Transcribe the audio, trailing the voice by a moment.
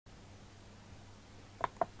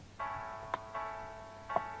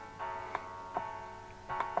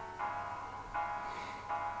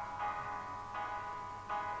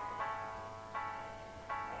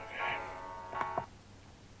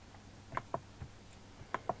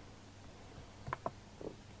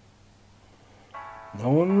No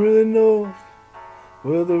one really knows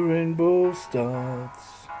where the rainbow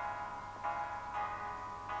starts,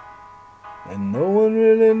 and no one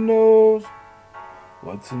really knows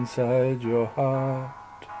what's inside your heart.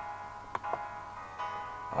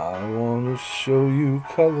 I want to show you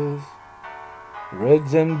colors,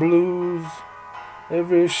 reds and blues,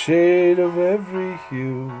 every shade of every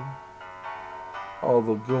hue, all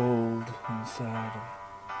the gold inside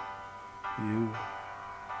of you.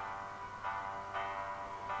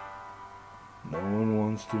 No one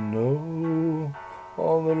wants to know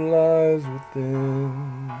all that lies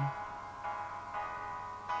within.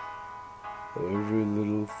 Every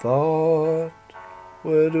little thought,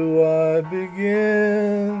 where do I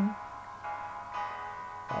begin?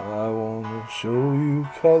 I want to show you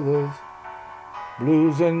colors,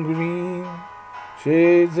 blues and green,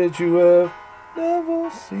 shades that you have never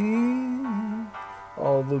seen,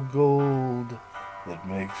 all the gold that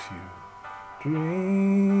makes you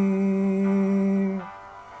dream.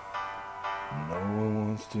 No one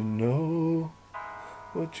wants to know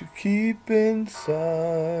what you keep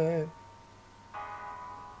inside.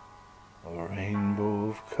 A rainbow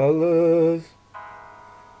of colors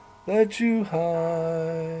that you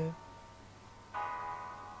hide.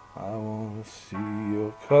 I want to see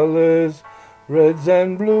your colors, reds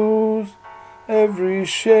and blues, every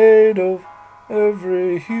shade of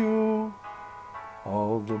every hue,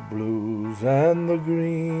 all the blues and the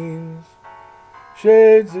greens,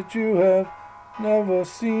 shades that you have never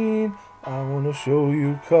seen. I want to show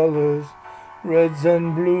you colors, reds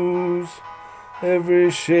and blues,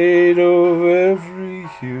 every shade of every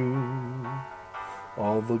hue,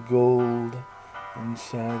 all the gold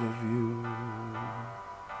inside of you.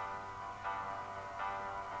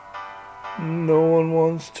 No one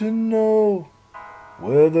wants to know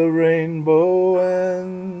where the rainbow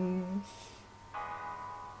ends.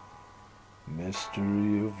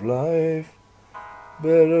 Mystery of life,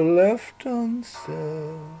 better left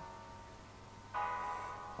unsaid.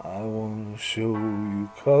 I want to show you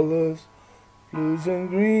colors, blues and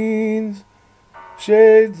greens,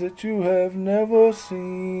 shades that you have never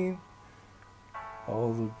seen,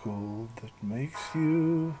 all the gold that makes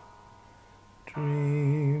you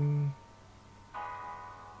dream.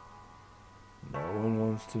 No one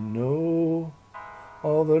wants to know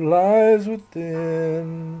all that lies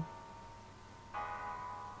within.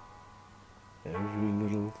 Every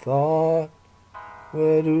little thought,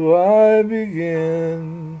 where do I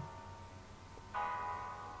begin?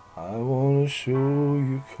 I want to show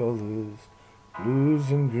you colors,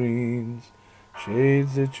 blues and greens,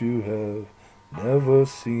 shades that you have never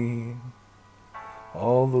seen,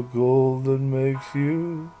 all the gold that makes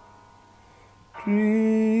you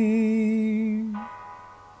dream.